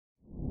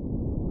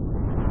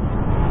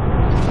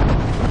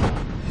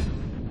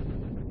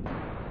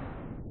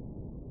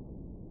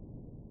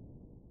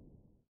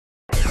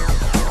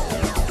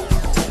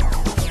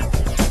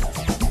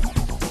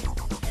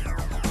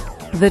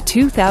The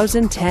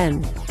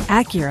 2010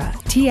 Acura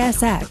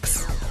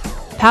TSX.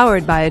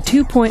 Powered by a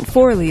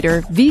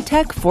 2.4-liter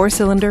VTEC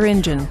 4-cylinder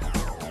engine.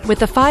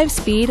 With a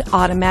 5-speed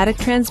automatic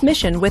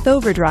transmission with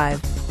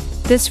overdrive,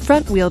 this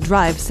front-wheel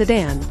drive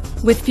sedan,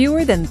 with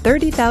fewer than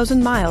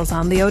 30,000 miles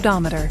on the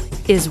odometer,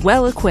 is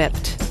well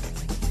equipped.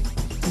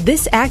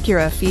 This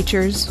Acura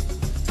features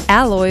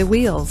alloy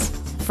wheels,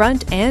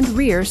 front and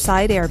rear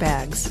side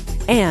airbags,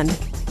 and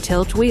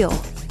tilt wheel.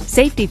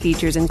 Safety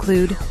features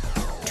include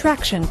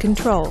traction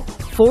control,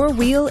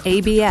 4-wheel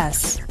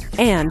ABS,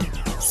 and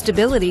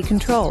stability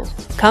control.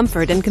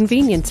 Comfort and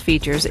convenience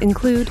features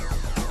include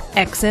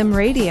XM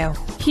radio,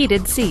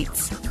 heated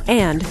seats,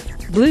 and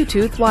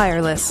Bluetooth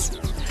wireless.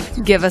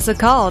 Give us a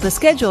call to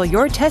schedule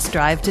your test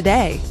drive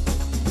today.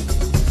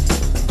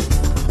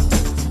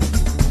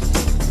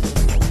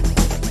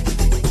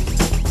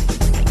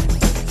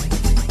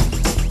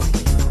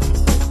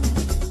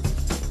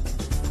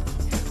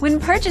 When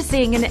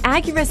purchasing an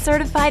Acura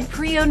certified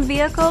pre-owned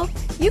vehicle,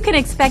 you can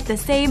expect the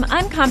same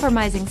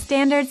uncompromising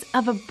standards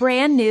of a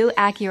brand new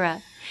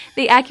Acura.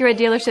 The Acura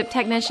dealership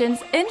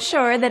technicians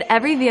ensure that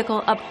every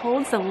vehicle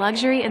upholds the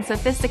luxury and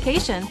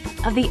sophistication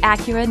of the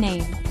Acura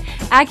name.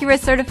 Acura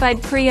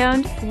certified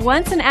pre-owned,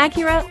 once an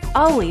Acura,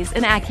 always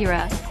an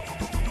Acura.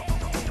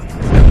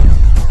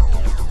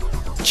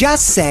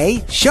 Just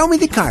say, "Show me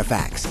the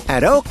Carfax"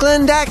 at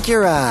Oakland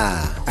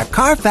Acura, a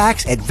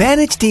Carfax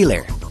Advantage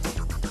dealer.